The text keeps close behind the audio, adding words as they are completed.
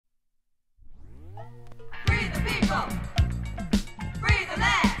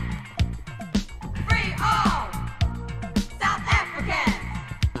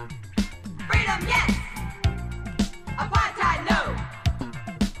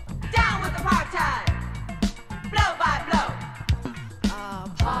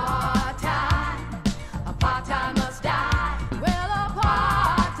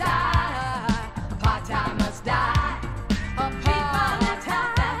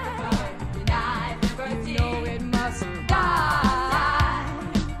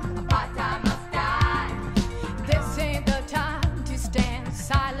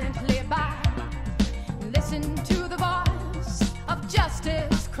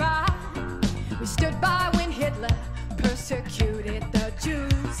We stood by when Hitler persecuted the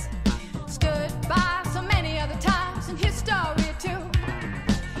Jews. Stood by so many other times in history too.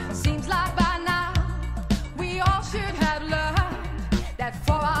 Seems like by now we all should have learned that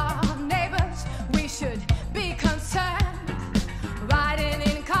for our neighbors we should be concerned. Riding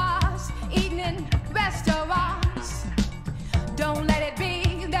in cars, eating in restaurants. Don't let it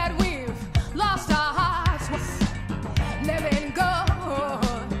be that we've lost our hearts. Living good,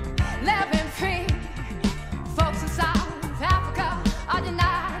 living free. Folks in South Africa are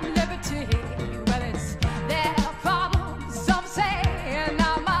denied liberty. Well, it's their problem, some say,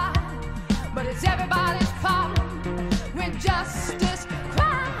 not mine. But it's everybody's problem when justice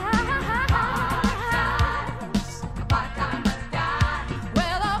cries. Apartheid must die.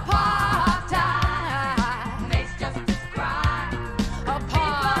 Well, apartheid makes justice cry.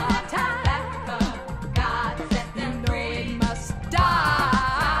 Apartheid, God set them free. It must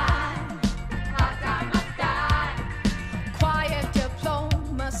die. Apartheid must die. Quiet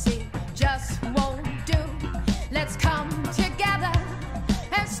diplomacy just won't do. Let's come together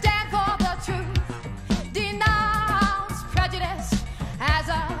and stand for the truth. Denounce prejudice as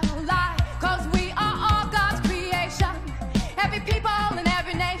a lie, 'cause we are all God's creation. Every people in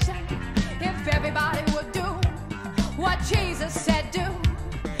every nation. If everybody would do what Jesus said do,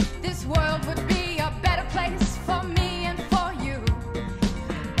 this world would be a better place for me and for you.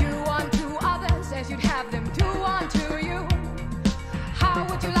 Do unto others as you'd have them do unto you. How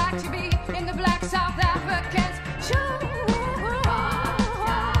would you like to be in the black South Africans' shoes?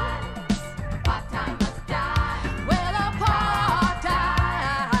 Apartheid must die. Well, apartheid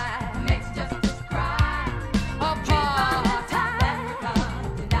makes justice cry. Apartheid,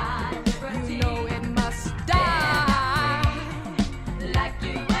 you know it must die. Like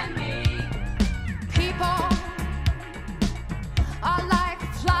you and me. People are like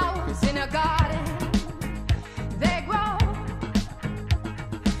flowers in a garden. They grow.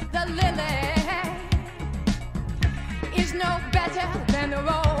 The lily is no better than the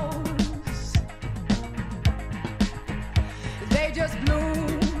rose. They just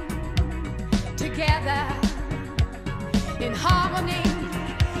bloom together in harmony.